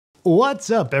What's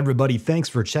up, everybody? Thanks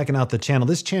for checking out the channel.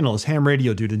 This channel is Ham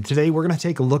Radio Dude, and today we're going to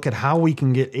take a look at how we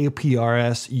can get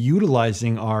APRS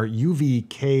utilizing our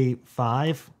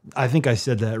UV-K5. I think I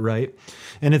said that right.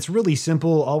 And it's really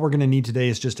simple. All we're going to need today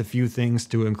is just a few things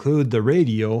to include the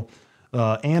radio,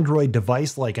 Android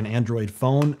device like an Android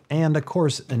phone, and of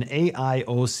course an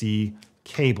AIOC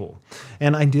cable.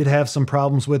 And I did have some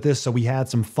problems with this, so we had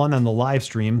some fun on the live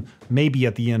stream. Maybe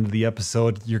at the end of the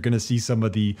episode, you're going to see some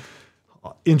of the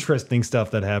interesting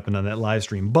stuff that happened on that live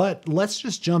stream. But let's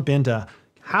just jump into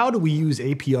how do we use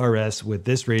APRS with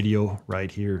this radio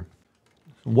right here.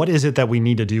 What is it that we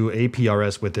need to do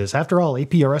APRS with this? After all,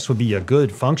 APRS would be a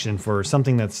good function for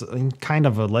something that's kind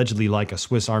of allegedly like a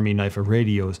Swiss Army knife of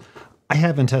radios. I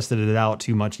haven't tested it out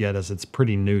too much yet, as it's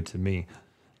pretty new to me.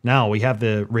 Now we have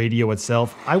the radio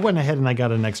itself. I went ahead and I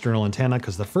got an external antenna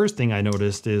because the first thing I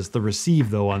noticed is the receive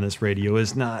though on this radio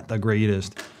is not the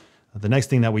greatest. The next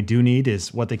thing that we do need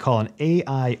is what they call an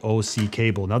AIOC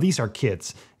cable. Now these are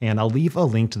kits, and I'll leave a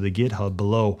link to the GitHub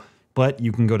below, but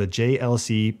you can go to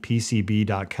jlcpcb.com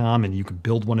and you can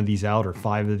build one of these out or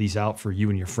 5 of these out for you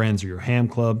and your friends or your ham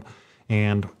club.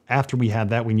 And after we have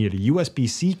that, we need a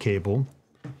USB-C cable.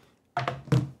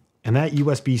 And that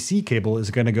USB-C cable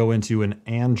is going to go into an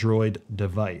Android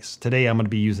device. Today I'm going to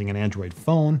be using an Android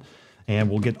phone, and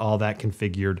we'll get all that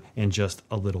configured in just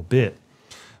a little bit.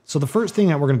 So the first thing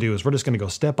that we're going to do is we're just going to go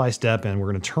step by step, and we're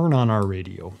going to turn on our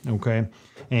radio, okay?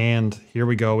 And here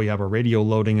we go. We have our radio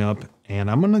loading up,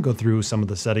 and I'm going to go through some of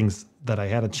the settings that I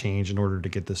had to change in order to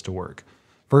get this to work.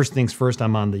 First things first,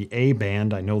 I'm on the A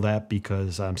band. I know that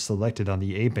because I'm selected on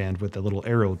the A band with the little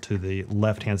arrow to the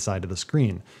left-hand side of the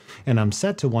screen. And I'm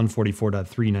set to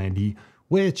 144.390,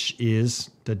 which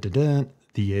is the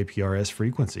APRS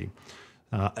frequency.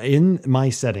 In my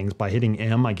settings, by hitting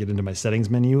M, I get into my settings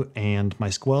menu, and my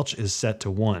squelch is set to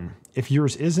 1. If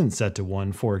yours isn't set to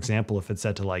 1, for example, if it's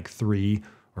set to like 3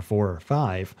 or 4 or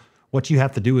 5, what you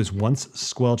have to do is once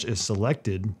squelch is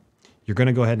selected, you're going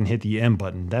to go ahead and hit the M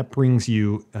button. That brings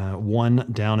you 1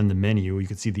 down in the menu. You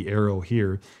can see the arrow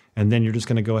here, and then you're just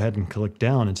going to go ahead and click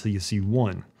down until you see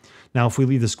 1. Now, if we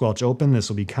leave the squelch open, this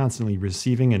will be constantly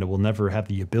receiving, and it will never have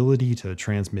the ability to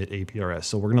transmit APRS.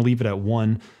 So we're going to leave it at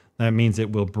 1. That means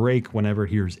it will break whenever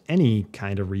it hears any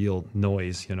kind of real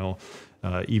noise,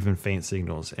 even faint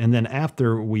signals. And then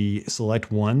after we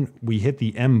select 1, we hit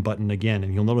the M button again,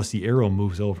 and you'll notice the arrow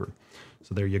moves over.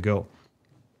 So there you go.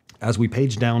 As we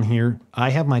page down here, I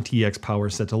have my TX power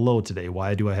set to low today.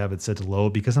 Why do I have it set to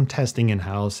low? Because I'm testing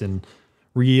in-house, and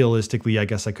realistically, I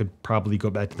guess I could probably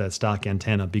go back to that stock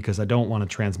antenna because I don't want to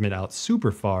transmit out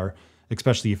super far,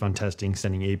 especially if I'm testing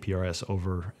sending APRS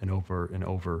over and over and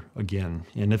over again.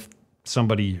 And if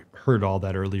somebody heard all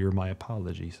that earlier, my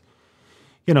apologies.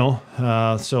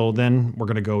 So then we're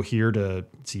going to go here to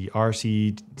see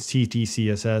RC, CT,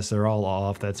 CSS. They're all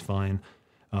off. That's fine.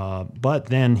 But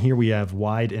then here we have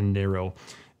wide and narrow.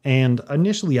 And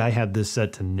initially I had this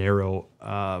set to narrow,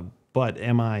 but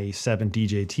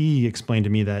MI7DJT explained to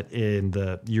me that in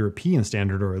the European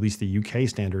standard, or at least the UK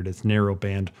standard, it's narrow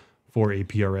band for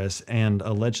APRS, and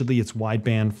allegedly it's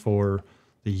wideband for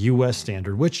the US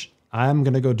standard, which I'm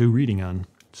going to go do reading on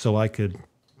so I could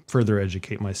further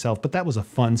educate myself. But that was a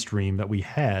fun stream that we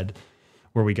had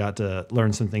where we got to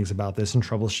learn some things about this and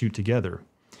troubleshoot together.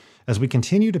 As we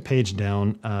continue to page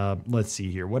down, let's see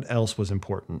here. What else was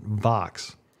important?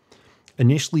 Vox.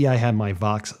 Initially, I had my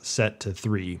Vox set to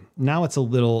 3. Now it's a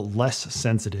little less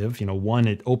sensitive. 1,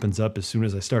 it opens up as soon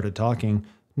as I started talking.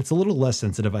 It's a little less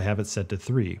sensitive. I have it set to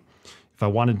 3. If I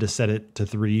wanted to set it to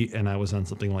 3 and I was on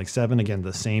something like 7, again,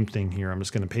 the same thing here. I'm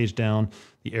just going to page down.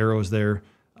 The arrow's there.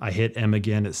 I hit M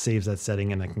again. It saves that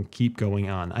setting, and I can keep going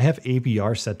on. I have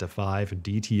APR set to 5,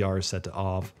 DTR set to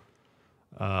off.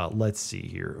 Let's see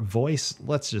here. Voice,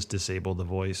 let's just disable the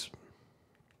voice.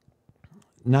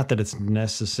 Not that it's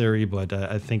necessary, but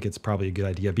I think it's probably a good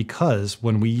idea because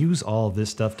when we use all of this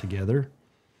stuff together,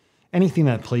 anything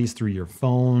that plays through your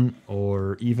phone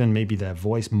or even maybe that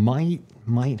voice might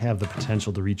have the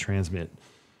potential to retransmit.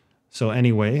 So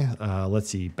anyway, let's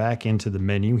see, back into the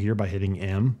menu here by hitting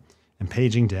M and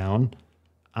paging down.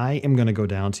 I am going to go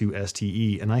down to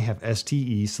STE, and I have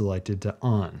STE selected to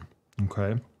on,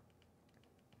 okay?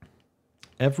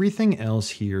 Everything else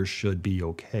here should be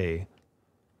okay.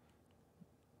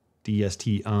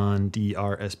 DST on,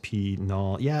 DRSP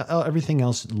null. Yeah, everything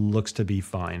else looks to be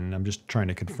fine. And I'm just trying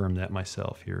to confirm that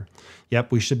myself here.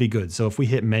 Yep, we should be good. So if we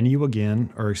hit menu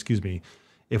again, or excuse me,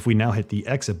 if we now hit the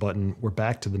exit button, we're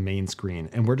back to the main screen.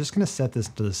 And we're just going to set this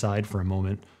to the side for a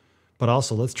moment. But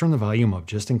also, let's turn the volume up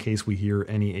just in case we hear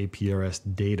any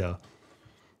APRS data.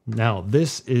 Now,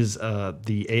 this is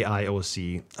the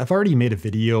AIOC. I've already made a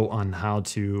video on how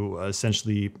to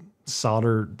essentially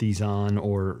solder these on,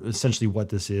 or essentially what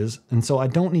this is. And so I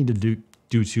don't need to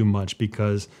do too much,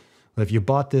 because if you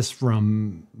bought this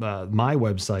from my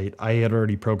website, I had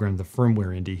already programmed the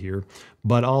firmware into here.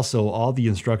 But also all the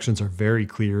instructions are very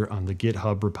clear on the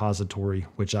GitHub repository,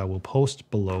 which I will post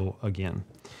below again.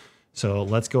 So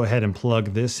let's go ahead and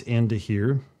plug this into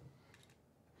here.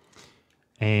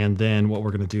 And then what we're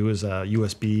going to do is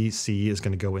USB-C is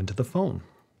going to go into the phone.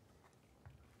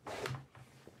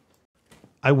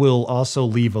 I will also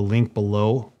leave a link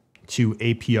below to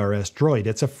APRSdroid.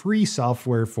 It's a free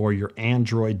software for your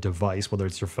Android device, whether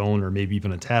it's your phone or maybe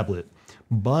even a tablet.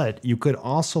 But you could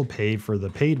also pay for the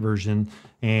paid version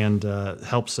and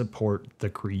help support the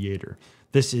creator.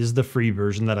 This is the free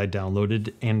version that I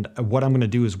downloaded, and what I'm going to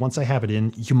do is once I have it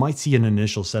in, you might see an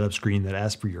initial setup screen that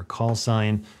asks for your call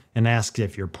sign and asks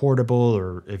if you're portable,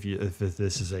 or if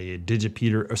this is a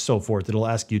digipeater or so forth. It'll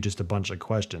ask you just a bunch of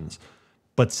questions.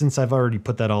 But since I've already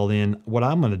put that all in, what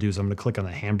I'm going to do is I'm going to click on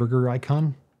the hamburger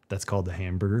icon. That's called the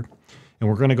hamburger. And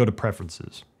we're going to go to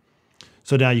preferences.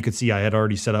 So now you can see I had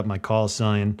already set up my call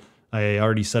sign. I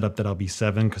already set up that I'll be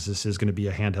 7 because this is going to be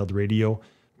a handheld radio.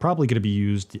 Probably going to be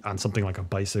used on something like a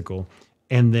bicycle.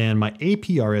 And then my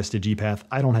APRS digipath,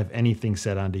 I don't have anything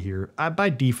set onto here. By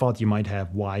default, you might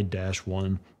have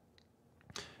Y-1.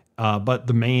 But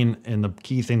the main and the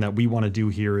key thing that we want to do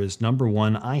here is, number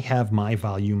one, I have my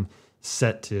volume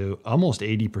set to almost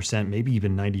 80%, maybe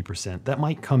even 90%. That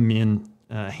might come in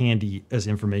handy as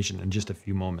information in just a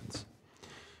few moments.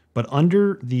 But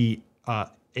under the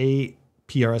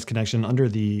APRS connection, under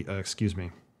the,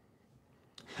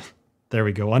 there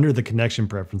we go, under the connection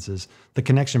preferences, the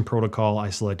connection protocol I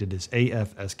selected is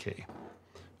AFSK,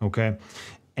 okay?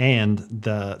 And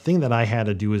the thing that I had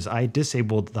to do is I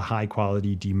disabled the high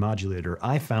quality demodulator.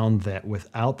 I found that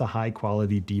without the high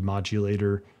quality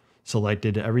demodulator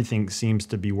selected, everything seems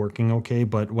to be working okay.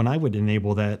 But when I would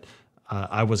enable that,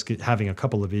 I was having a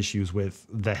couple of issues with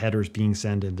the headers being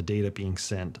sent and the data being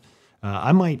sent.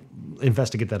 I might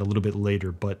investigate that a little bit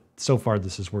later, but so far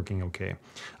this is working okay.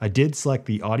 I did select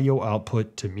the audio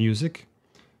output to music.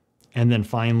 And then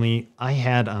finally, I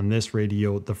had on this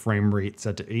radio the frame rate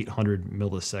set to 800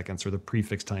 milliseconds, or the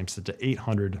prefix time set to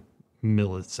 800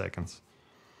 milliseconds.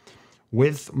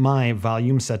 With my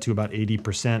volume set to about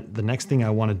 80%, the next thing I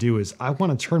want to do is I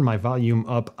want to turn my volume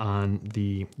up on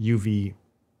the UV-K5,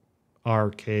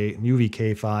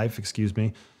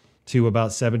 to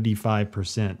about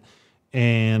 75%,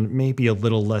 and maybe a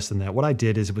little less than that. What I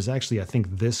did is it was actually, I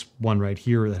think, this one right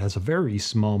here that has a very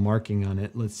small marking on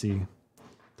it. Let's see,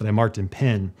 that I marked in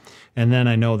pen. And then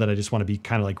I know that I just want to be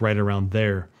kind of like right around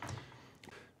there.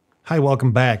 Hi,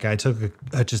 welcome back. I took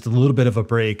just a little bit of a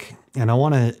break, and I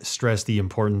want to stress the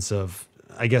importance of,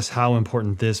 I guess, how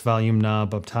important this volume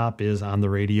knob up top is on the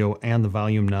radio and the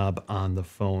volume knob on the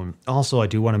phone. Also, I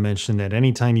do want to mention that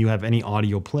anytime you have any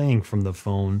audio playing from the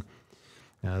phone,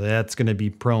 that's going to be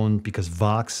prone, because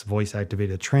Vox, voice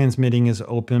activated transmitting, is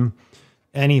open.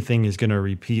 Anything is going to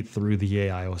repeat through the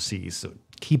AIOC, so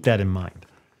keep that in mind.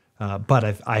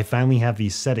 But I finally have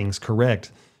these settings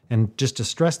correct. And just to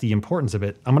stress the importance of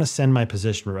it, I'm going to send my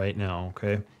position right now,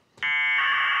 okay?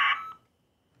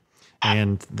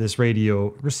 And this radio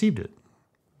received it.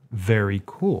 Very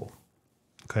cool,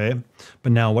 okay?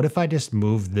 But now what if I just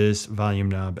move this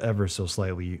volume knob ever so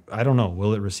slightly? I don't know,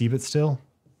 will it receive it still?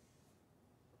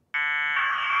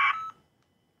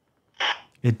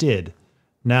 It did.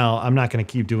 Now, I'm not going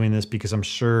to keep doing this because I'm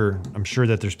sure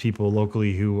that there's people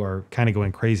locally who are kind of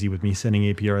going crazy with me sending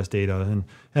APRS data.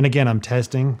 And again, I'm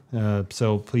testing,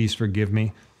 so please forgive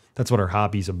me. That's what our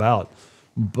hobby's about.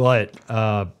 But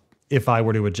if I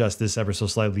were to adjust this ever so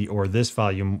slightly, or this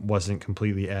volume wasn't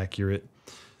completely accurate,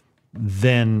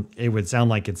 then it would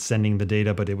sound like it's sending the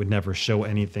data, but it would never show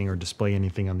anything or display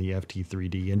anything on the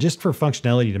FT3D. And just for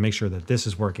functionality, to make sure that this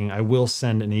is working, I will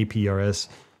send an APRS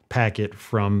packet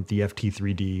from the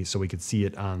FT3D so we could see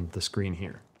it on the screen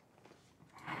here.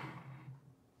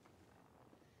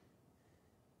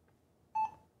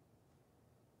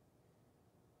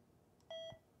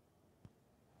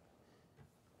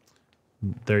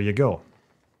 There you go.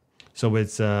 So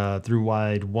it's through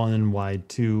wide 1, wide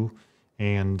 2,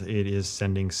 and it is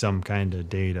sending some kind of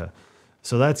data.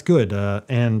 So that's good.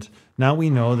 And now we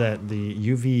know that the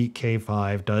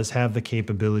UV-K5 does have the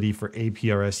capability for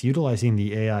APRS utilizing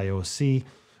the AIOC,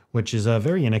 which is a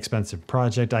very inexpensive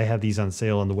project. I have these on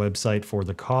sale on the website for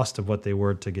the cost of what they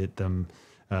were to get them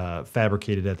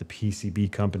fabricated at the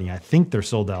PCB company. I think they're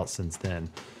sold out since then.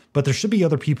 But there should be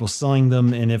other people selling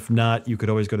them, and if not, you could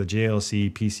always go to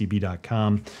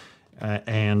jlcpcb.com.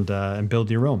 and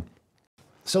build your own.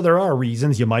 So there are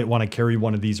reasons you might want to carry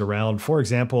one of these around. For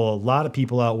example, a lot of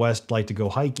people out west like to go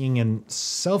hiking, and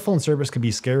cell phone service could be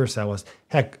scarce out west.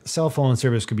 Heck, cell phone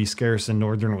service could be scarce in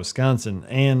northern Wisconsin.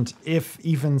 And if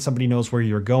even somebody knows where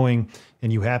you're going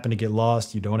and you happen to get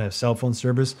lost, you don't have cell phone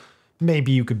service,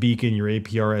 maybe you could beacon your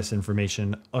APRS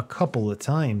information a couple of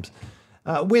times.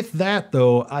 With that,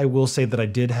 though, I will say that I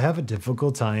did have a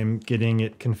difficult time getting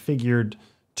it configured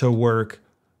to work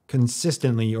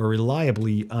consistently or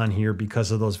reliably on here because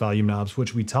of those volume knobs,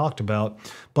 which we talked about,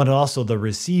 but also the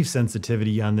receive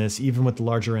sensitivity on this, even with the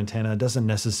larger antenna, doesn't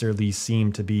necessarily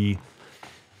seem to be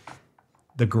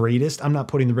the greatest. I'm not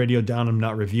putting the radio down. I'm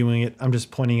not reviewing it. I'm just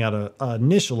pointing out an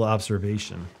initial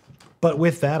observation. But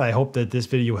with that, I hope that this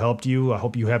video helped you. I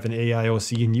hope you have an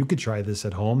AIOC and you could try this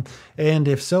at home. And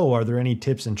if so, are there any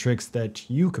tips and tricks that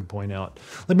you can point out?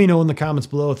 Let me know in the comments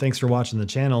below. Thanks for watching the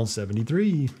channel.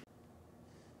 73.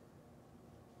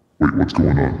 Wait, what's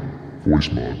going on?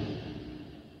 Voice mod.